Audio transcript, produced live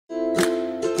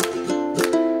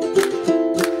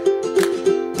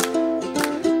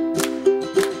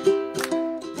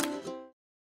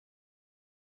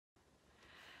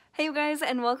guys,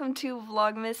 and welcome to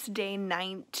Vlogmas day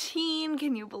 19.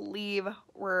 Can you believe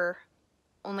we're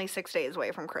only 6 days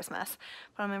away from Christmas?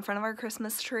 But I'm in front of our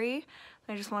Christmas tree.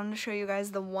 I just wanted to show you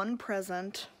guys the one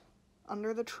present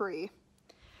under the tree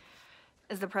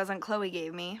is the present Chloe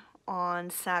gave me on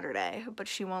Saturday, but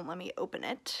she won't let me open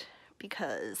it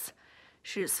because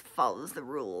she just follows the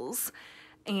rules.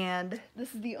 And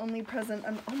this is the only present,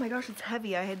 oh my gosh, it's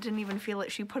heavy. I didn't even feel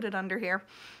it. She put it under here.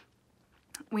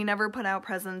 We never put out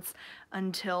presents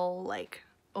until like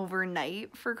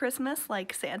overnight for Christmas,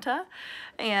 like Santa,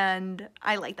 and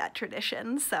I like that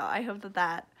tradition, so I hope that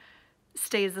that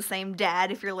stays the same.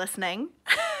 Dad, if you're listening,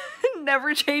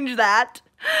 never change that,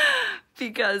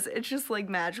 because it's just like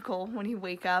magical when you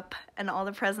wake up and all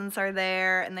the presents are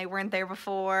there and they weren't there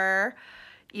before,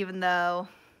 even though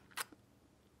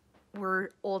we're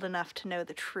old enough to know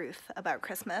the truth about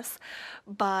Christmas.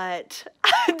 But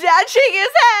Dad shaking his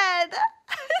head.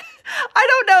 I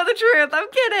don't know the truth, I'm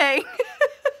kidding.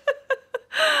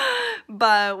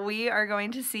 But we are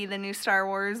going to see the new Star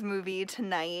Wars movie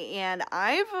tonight, and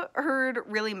I've heard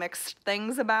really mixed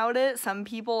things about it. Some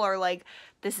people are like,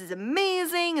 this is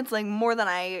amazing, it's like more than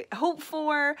I hoped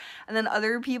for, and then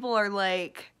other people are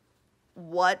like,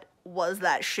 what was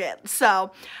that shit?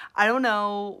 So I don't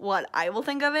know what I will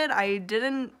think of it. I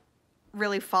didn't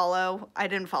follow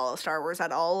Star Wars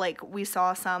at all. Like, we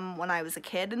saw some when I was a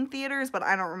kid in theaters, but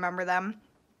I don't remember them.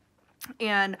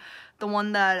 And the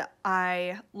one that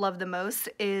I love the most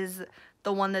is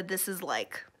the one that this is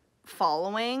like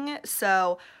following.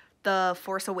 So the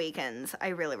Force Awakens I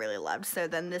really loved. So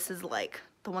then this is like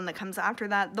the one that comes after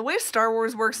that. The way Star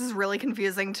Wars works is really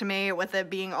confusing to me with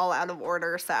it being all out of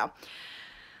order, so.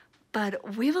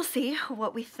 But we will see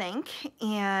what we think,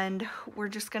 and we're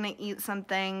just gonna eat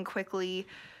something quickly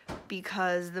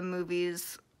because the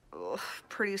movie's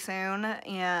pretty soon,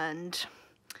 and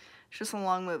it's just a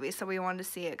long movie, so we wanted to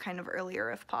see it kind of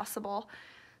earlier if possible.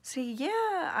 So yeah,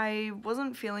 I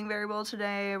wasn't feeling very well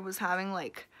today. I was having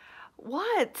like,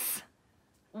 what?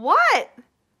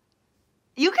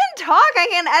 You can talk, I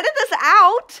can edit this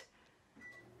out.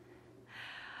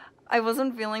 I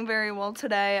wasn't feeling very well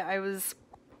today.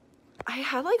 I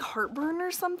had like heartburn or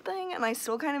something, and I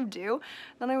still kind of do.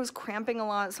 Then I was cramping a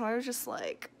lot, so I was just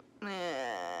like,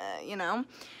 you know,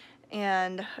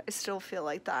 and I still feel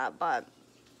like that, but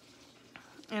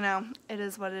you know, it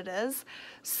is what it is.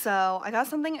 So I got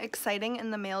something exciting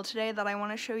in the mail today that I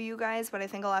want to show you guys, but I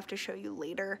think I'll have to show you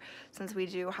later since we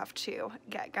do have to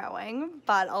get going.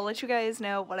 But I'll let you guys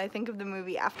know what I think of the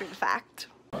movie after the fact.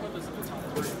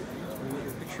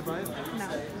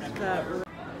 No.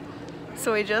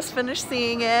 So we just finished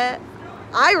seeing it.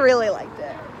 I really liked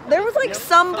it. There was like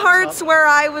some parts where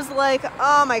I was like,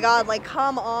 oh my god, like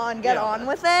come on, get on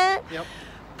with it.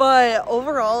 But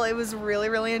overall it was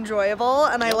really enjoyable,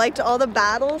 and I liked all the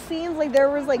battle scenes. Like there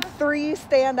was like 3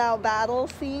 standout battle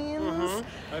scenes.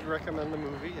 I'd recommend the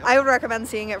movie. I would recommend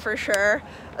seeing it for sure.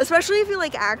 Especially if you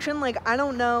like action. Like I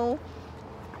don't know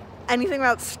anything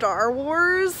about Star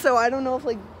Wars, so I don't know if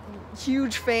like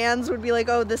huge fans would be like,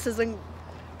 oh, this isn't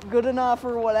good enough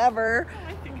or whatever.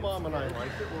 I think Mom and I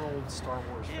like it. We're old Star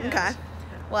Wars fans. Okay.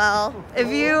 Well,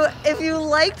 if you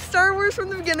liked Star Wars from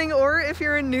the beginning, or if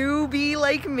you're a newbie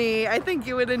like me, I think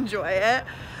you would enjoy it.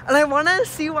 And I want to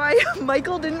see why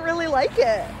Michael didn't really like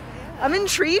it. I'm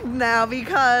intrigued now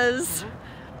because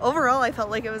overall I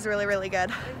felt like it was really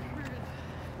good.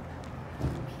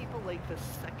 People like the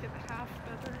second half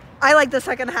better. I like the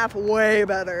second half way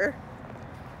better.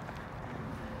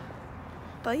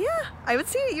 But yeah, I would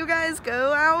say you guys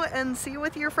go out and see it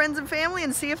with your friends and family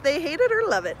and see if they hate it or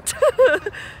love it.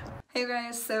 Hey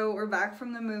guys, so we're back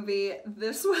from the movie.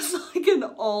 This was like an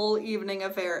all evening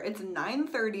affair. It's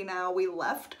 9:30 now. We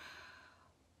left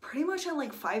pretty much at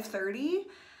like 5:30.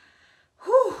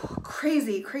 Whew,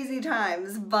 crazy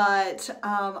times. But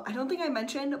I don't think I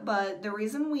mentioned, but the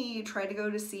reason we try to go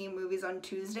to see movies on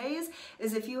Tuesdays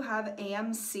is if you have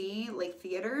AMC like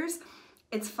theaters,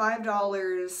 it's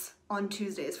 $5 on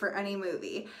Tuesdays for any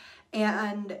movie,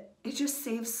 and it just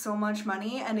saves so much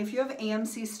money. And if you have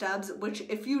AMC stubs, which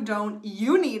if you don't,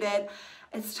 you need it,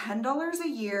 it's $10 a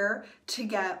year to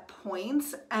get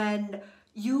points, and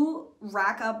you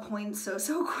rack up points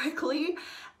so quickly,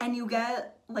 and you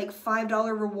get like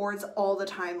 $5 rewards all the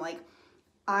time. Like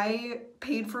I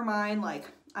paid for mine like,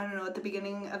 I don't know, at the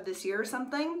beginning of this year or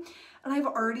something, and I've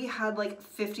already had like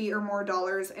 $50 or more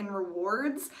in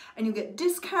rewards, and you get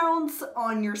discounts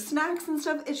on your snacks and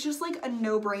stuff. It's just like a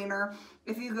no-brainer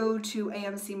if you go to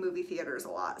AMC movie theaters a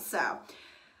lot. So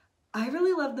I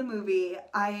really loved the movie.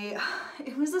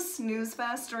 It was a snooze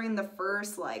fest during the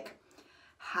first like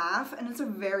half, and it's a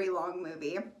very long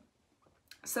movie.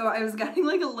 So I was getting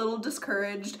like a little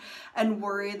discouraged and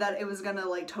worried that it was gonna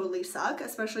like totally suck,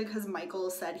 especially because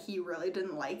Michael said he really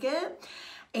didn't like it.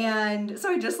 And so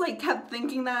I just like kept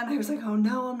thinking that, and I was like, oh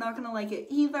no, I'm not gonna like it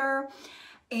either.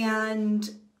 And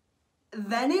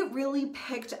then it really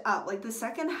picked up. Like the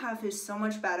second half is so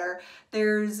much better.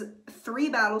 There's 3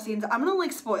 battle scenes. I'm gonna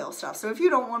like spoil stuff, so if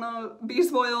you don't wanna be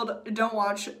spoiled, don't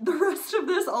watch the rest of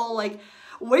this. I'll like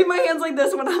wave my hands like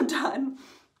this when I'm done.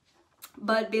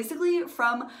 But basically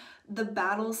from the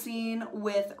battle scene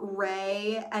with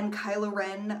Rey and Kylo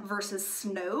Ren versus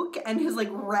Snoke and his like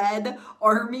red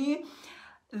army,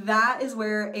 that is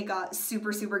where it got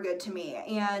super, super good to me.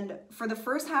 And for the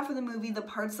first half of the movie, the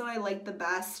parts that I liked the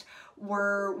best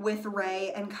were with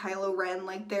Rey and Kylo Ren,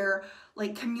 like their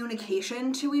like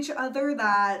communication to each other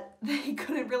that they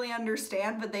couldn't really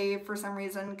understand, but they for some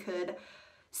reason could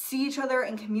see each other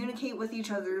and communicate with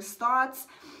each other's thoughts.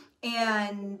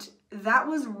 And that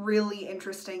was really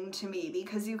interesting to me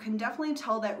because you can definitely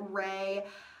tell that Rey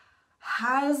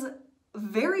has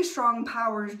very strong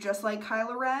powers just like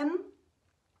Kylo Ren.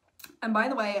 And by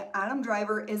the way, Adam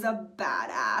Driver is a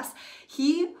badass.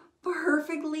 He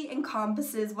perfectly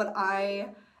encompasses what I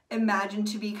imagine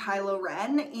to be Kylo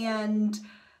Ren, and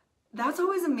that's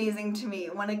always amazing to me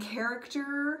when an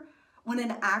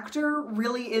actor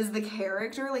really is the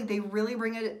character, like they really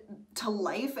bring it to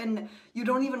life and you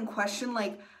don't even question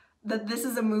like that this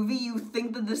is a movie, you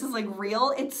think that this is like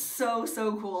real. It's so,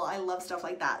 so cool. I love stuff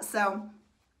like that. So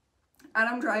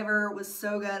Adam Driver was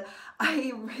so good.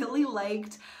 I really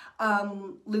liked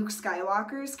Luke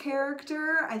Skywalker's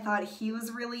character. I thought he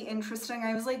was really interesting.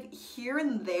 I was like here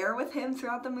and there with him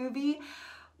throughout the movie,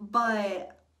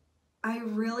 but I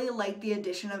really like the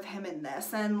addition of him in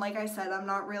this. And like I said, I'm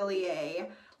not really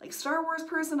a like Star Wars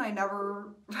person. I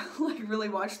never like really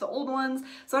watched the old ones,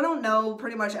 so I don't know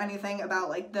pretty much anything about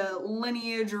like the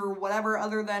lineage or whatever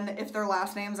other than if their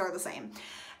last names are the same.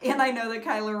 And I know that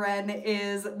Kylo Ren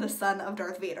is the son of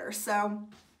Darth Vader. So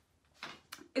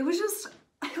it was just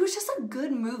a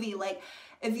good movie. Like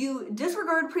if you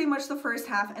disregard pretty much the first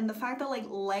half and the fact that like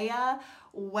Leia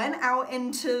went out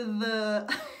into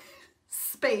the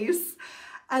space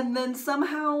and then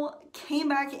somehow came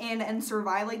back in and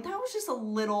survived, like that was just a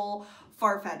little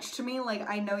far-fetched to me. Like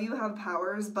I know you have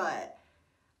powers, but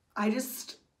I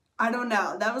don't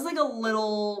know, that was like a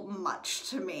little much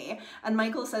to me. And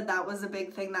Michael said that was a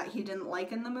big thing that he didn't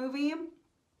like in the movie,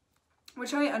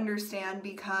 which I understand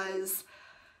because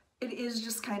it is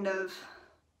just kind of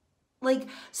like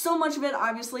so much of it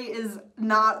obviously is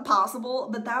not possible,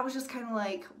 but that was just kind of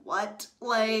like, what?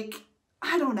 Like,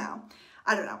 I don't know.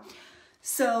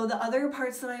 So the other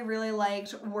parts that I really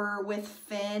liked were with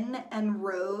Finn and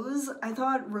Rose. I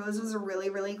thought Rose was a really,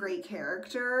 really great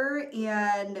character,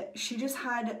 and she was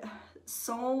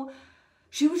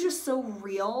just so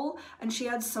real, and she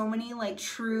had so many like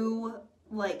true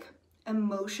like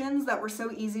emotions that were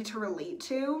so easy to relate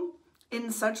to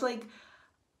in such like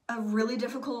a really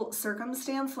difficult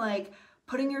circumstance. Like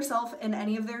putting yourself in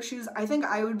any of their shoes, I think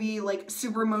I would be like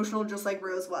super emotional just like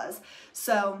Rose was.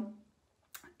 So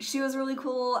she was really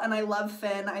cool, and I love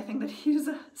Finn. I think that he's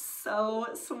so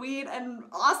sweet and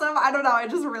awesome. I don't know, I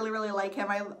just really, really like him.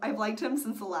 I've liked him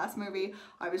since the last movie.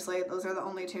 Obviously, those are the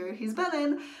only 2 he's been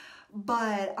in.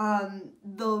 But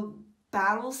the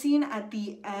battle scene at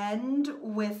the end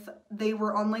with, they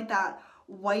were on like that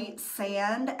white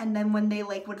sand, and then when they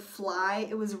like would fly,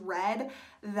 it was red.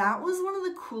 That was one of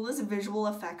the coolest visual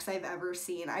effects I've ever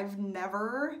seen. I've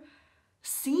never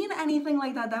seen anything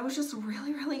like that. That was just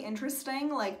really, really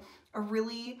interesting, like a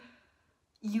really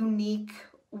unique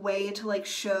way to like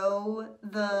show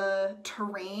the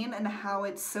terrain and how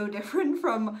it's so different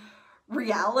from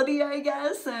reality, I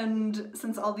guess. And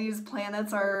since all these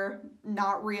planets are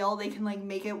not real, they can like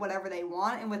make it whatever they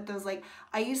want. And with those like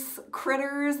ice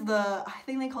critters, I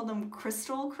think they called them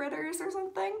crystal critters or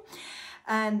something,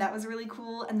 and that was really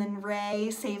cool. And then Rey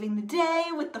saving the day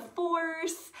with the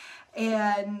Force.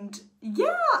 And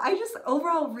yeah, I just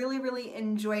overall really, really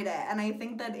enjoyed it. And I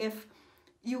think that if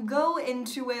you go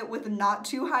into it with not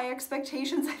too high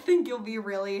expectations, I think you'll be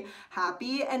really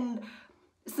happy. And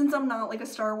since I'm not like a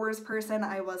Star Wars person,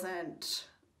 I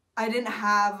didn't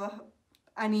have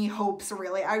any hopes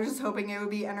really. I was just hoping it would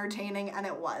be entertaining, and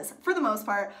it was, for the most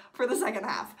part, for the second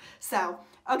half. So,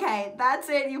 okay, that's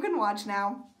it. You can watch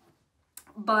now.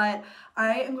 But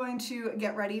I am going to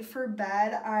get ready for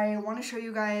bed. I want to show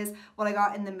you guys what I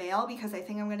got in the mail because I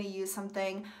think I'm going to use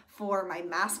something for my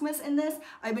Maskmas in this.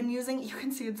 I've been using, you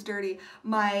can see it's dirty,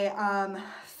 my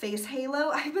face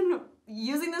halo. I've been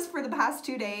using this for the past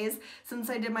 2 days since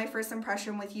I did my first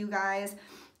impression with you guys.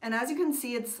 And as you can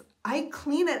see, it's I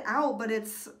clean it out, but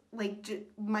it's like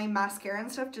my mascara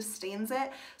and stuff just stains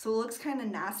it, so it looks kind of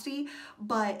nasty,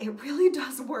 but it really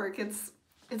does work. It's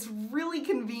really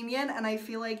convenient, and I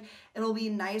feel like it'll be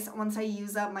nice once I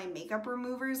use up my makeup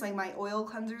removers, like my oil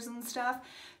cleansers and stuff,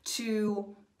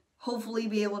 to hopefully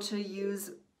be able to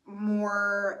use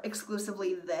more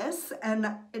exclusively this,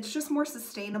 and it's just more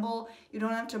sustainable. You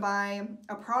don't have to buy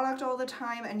a product all the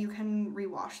time, and you can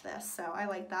rewash this, so I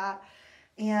like that.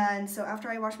 And so after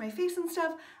I wash my face and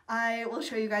stuff, I will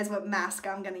show you guys what mask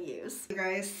I'm gonna use. Hey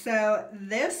guys, so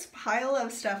this pile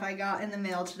of stuff I got in the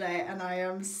mail today, and I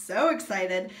am so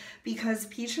excited because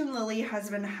Peach and Lily has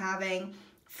been having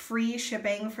free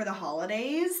shipping for the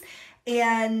holidays,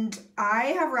 and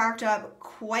I have racked up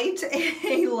quite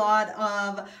a lot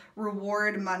of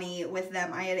reward money with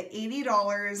them. I had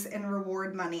 $80 in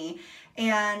reward money,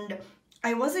 and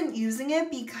I wasn't using it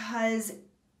because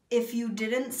if you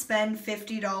didn't spend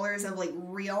 $50 of like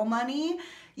real money,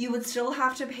 you would still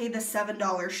have to pay the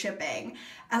 $7 shipping.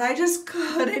 And I just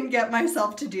couldn't get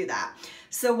myself to do that.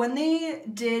 So when they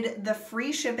did the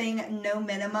free shipping, no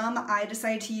minimum, I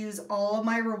decided to use all of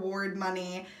my reward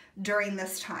money during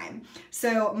this time.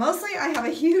 So mostly I have a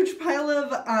huge pile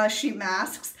of sheet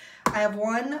masks. I have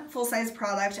one full-size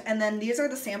product, and then these are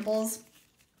the samples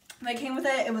that came with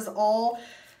it. It was all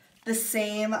the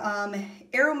same,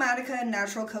 Aromatica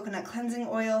Natural Coconut Cleansing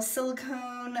Oil,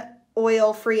 Silicone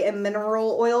Oil Free, and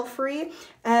Mineral Oil Free.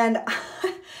 And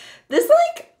this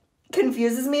like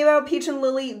confuses me about Peach and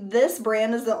Lily. This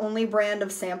brand is the only brand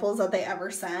of samples that they ever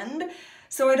send.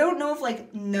 So I don't know if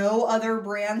like no other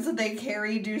brands that they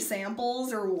carry do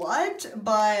samples or what,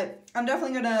 but I'm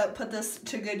definitely gonna put this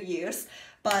to good use.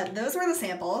 But those were the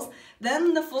samples.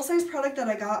 Then the full-size product that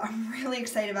I got, I'm really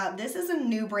excited about. This is a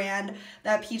new brand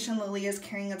that Peach and Lily is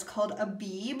carrying. It's called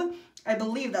ABEBE. I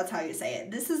believe that's how you say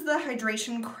it. This is the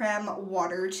Hydration Creme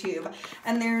Water Tube.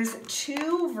 And there's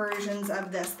two versions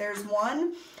of this. There's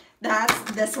one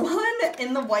that's this one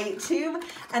in the white tube.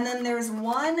 And then there's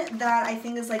one that I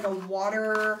think is like a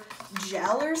water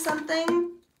gel or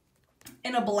something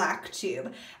in a black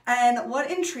tube. And what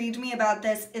intrigued me about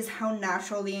this is how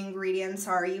natural the ingredients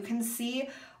are. You can see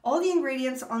all the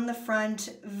ingredients on the front,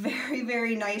 very,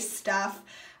 very nice stuff.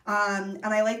 And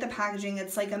I like the packaging.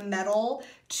 It's like a metal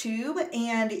tube,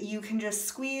 and you can just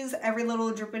squeeze every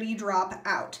little drippity drop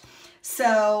out.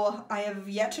 So I have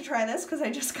yet to try this because I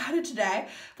just got it today,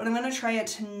 but I'm gonna try it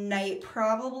tonight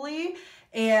probably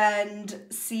and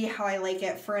see how I like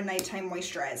it for a nighttime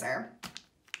moisturizer.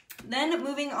 Then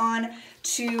moving on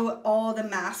to all the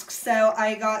masks. So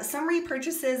I got some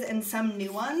repurchases and some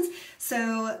new ones.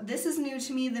 So this is new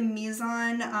to me, the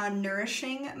Mizon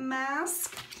Nourishing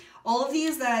Mask. All of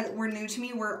these that were new to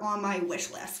me were on my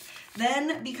wish list.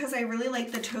 Then because I really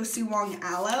like the Tosu Wong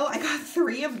Aloe, I got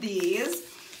 3 of these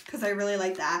because I really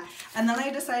like that. And then I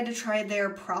decided to try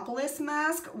their Propolis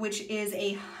mask, which is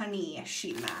a honey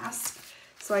sheet mask.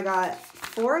 So I got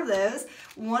 4 of those,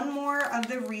 1 more of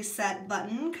the reset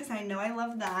button because I know I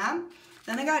love that.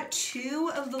 Then I got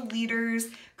 2 of the Leaders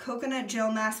coconut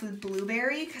gel mask with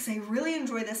blueberry because I really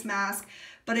enjoy this mask,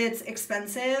 but it's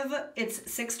expensive. It's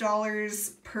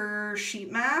 $6 per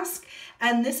sheet mask.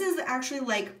 And this is actually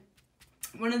like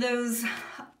one of those,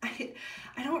 I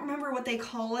don't remember what they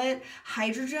call it,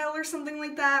 hydrogel or something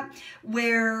like that,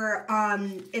 where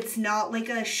it's not like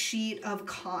a sheet of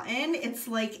cotton, it's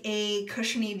like a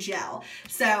cushiony gel.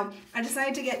 So I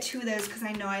decided to get 2 of those because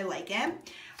I know I like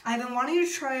it. I've been wanting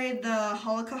to try the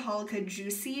Halika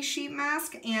Juicy sheet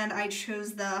mask, and I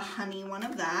chose the honey one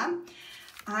of that.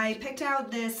 I picked out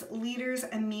this Leaders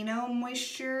Amino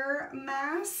Moisture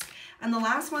Mask, and the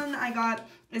last one I got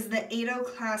is the Ado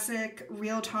Classic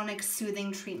Real Tonic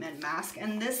Soothing Treatment Mask,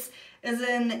 and this is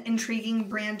an intriguing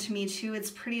brand to me too. It's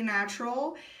pretty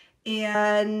natural,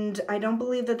 and I don't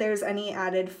believe that there's any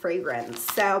added fragrance.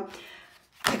 So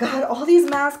I got all these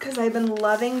masks because I've been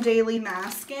loving daily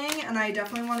masking, and I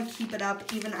definitely want to keep it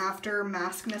up even after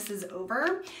Maskmas is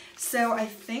over. So I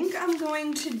think I'm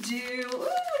going to do,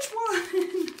 which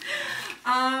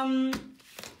one?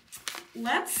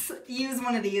 Let's use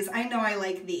one of these. I know I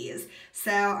like these.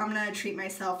 So I'm going to treat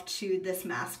myself to this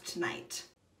mask tonight.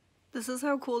 This is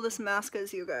how cool this mask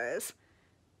is, you guys.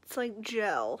 It's like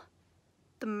gel.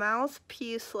 The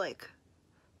mouthpiece, like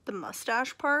the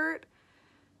mustache part,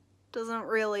 doesn't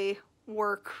really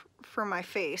work for my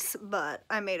face, but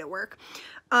I made it work.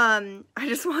 I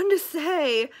just wanted to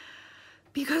say,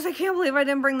 because I can't believe I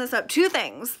didn't bring this up, 2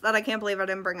 things that I can't believe I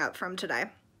didn't bring up from today.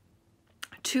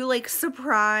 2 like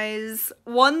surprise,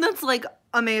 one that's like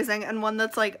amazing and one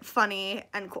that's like funny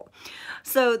and cool.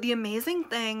 So the amazing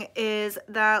thing is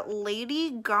that Lady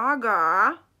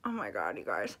Gaga, oh my god, you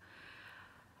guys,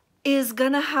 is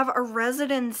gonna have a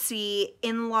residency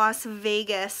in Las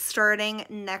Vegas starting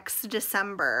next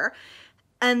December.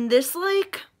 And this,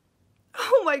 like,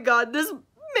 oh my god, this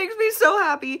makes me so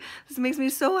happy. This makes me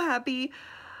so happy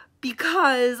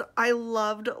because I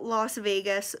loved Las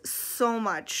Vegas so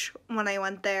much when I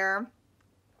went there.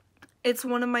 It's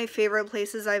one of my favorite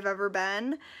places I've ever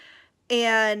been,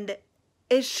 and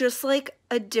it's just like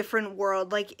a different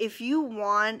world. Like, if you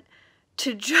want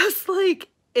to just like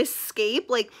escape,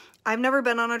 like, I've never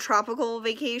been on a tropical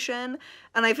vacation,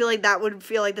 and I feel like that would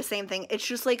feel like the same thing. It's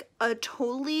just like a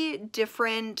totally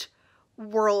different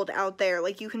world out there.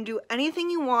 Like, you can do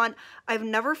anything you want. I've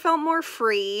never felt more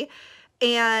free,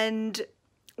 and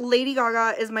Lady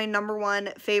Gaga is my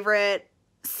 #1 favorite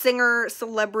singer,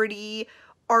 celebrity,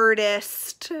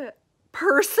 artist,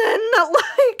 person.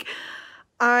 Like,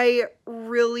 I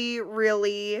really,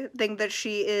 really think that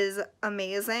she is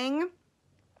amazing.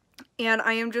 And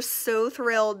I am just so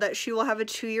thrilled that she will have a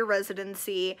 2-year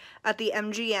residency at the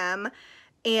MGM,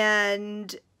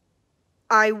 and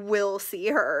I will see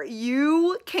her.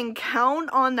 You can count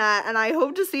on that, and I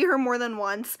hope to see her more than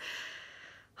once.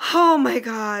 Oh my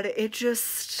god, it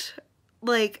just,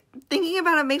 like, thinking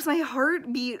about it makes my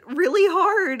heart beat really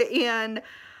hard, and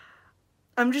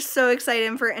I'm just so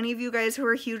excited for any of you guys who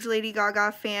are huge Lady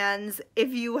Gaga fans. If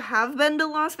you have been to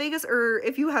Las Vegas, or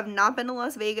if you have not been to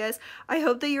Las Vegas, I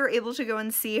hope that you're able to go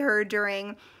and see her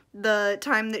during the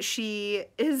time that she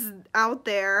is out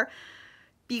there,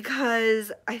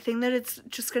 because I think that it's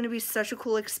just going to be such a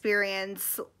cool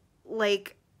experience.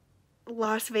 Like,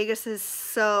 Las Vegas is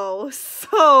so,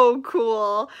 so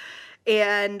cool,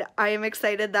 and I am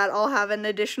excited that I'll have an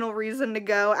additional reason to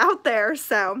go out there.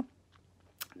 So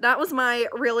that was my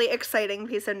really exciting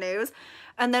piece of news.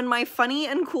 And then my funny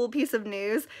and cool piece of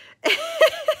news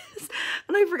is,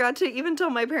 and I forgot to even tell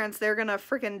my parents, they're gonna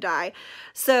freaking die.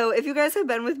 So if you guys have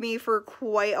been with me for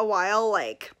quite a while,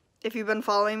 like if you've been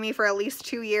following me for at least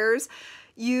 2 years,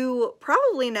 you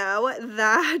probably know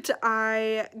that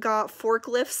I got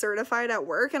forklift certified at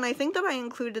work, and I think that I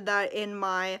included that in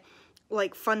my,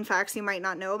 like, fun facts you might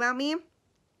not know about me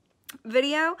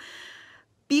video,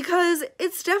 because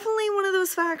it's definitely one of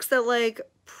those facts that, like,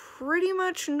 pretty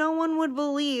much no one would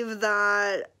believe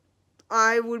that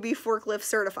I would be forklift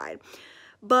certified.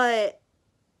 But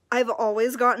I've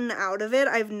always gotten out of it.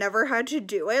 I've never had to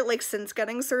do it, like, since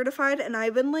getting certified, and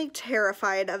I've been, like,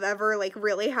 terrified of ever, like,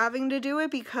 really having to do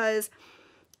it, because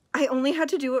I only had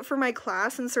to do it for my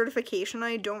class and certification.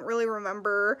 I don't really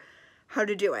remember how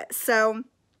to do it. So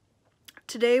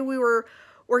today we were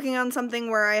working on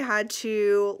something where I had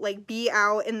to, like, be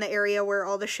out in the area where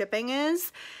all the shipping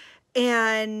is,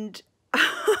 and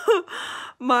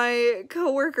my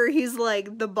coworker, he's,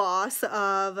 like, the boss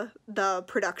of the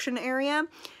production area.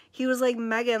 He was like,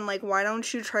 Megan, like, why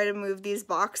don't you try to move these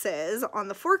boxes on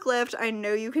the forklift? I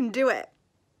know you can do it.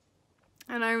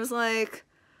 And I was like,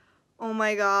 oh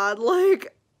my god,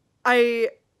 like, I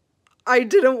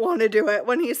didn't want to do it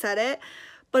when he said it,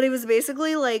 but it was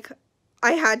basically like,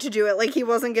 I had to do it. Like, he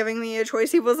wasn't giving me a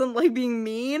choice. He wasn't, like, being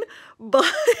mean, but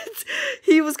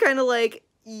he was kind of like,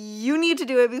 you need to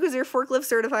do it because you're forklift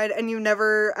certified and you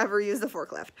never ever use the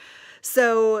forklift.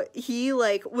 So he,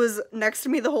 like, was next to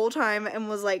me the whole time and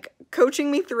was, like,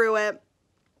 coaching me through it,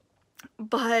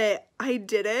 but I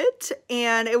did it,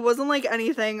 and it wasn't, like,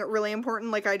 anything really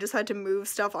important. Like, I just had to move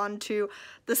stuff onto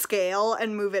the scale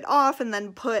and move it off and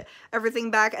then put everything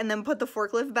back and then put the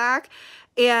forklift back,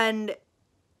 and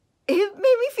it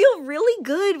made me feel really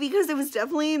good, because it was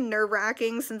definitely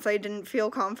nerve-wracking since I didn't feel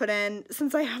confident,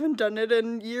 since I haven't done it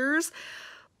in years.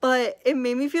 But it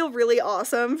made me feel really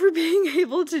awesome for being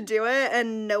able to do it,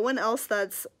 and no one else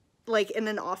that's, like, in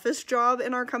an office job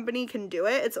in our company can do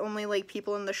it. It's only, like,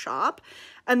 people in the shop,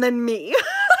 and then me.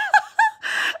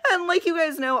 And like you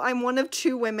guys know, I'm one of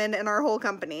 2 women in our whole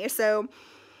company, so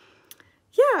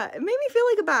yeah, it made me feel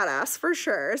like a badass, for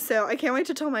sure. So I can't wait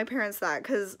to tell my parents that,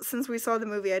 because since we saw the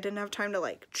movie, I didn't have time to,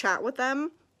 like, chat with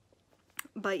them.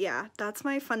 But yeah, that's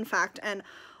my fun fact, and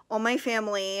all my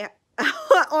family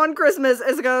on Christmas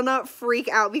is gonna freak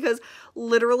out, because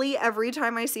literally every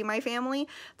time I see my family,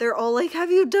 they're all like,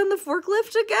 have you done the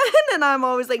forklift again? And I'm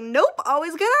always like, nope,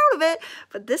 always get out of it,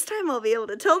 but this time I'll be able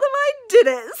to tell them I did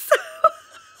it. So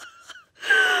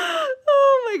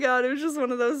oh my god, it was just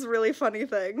one of those really funny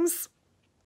things.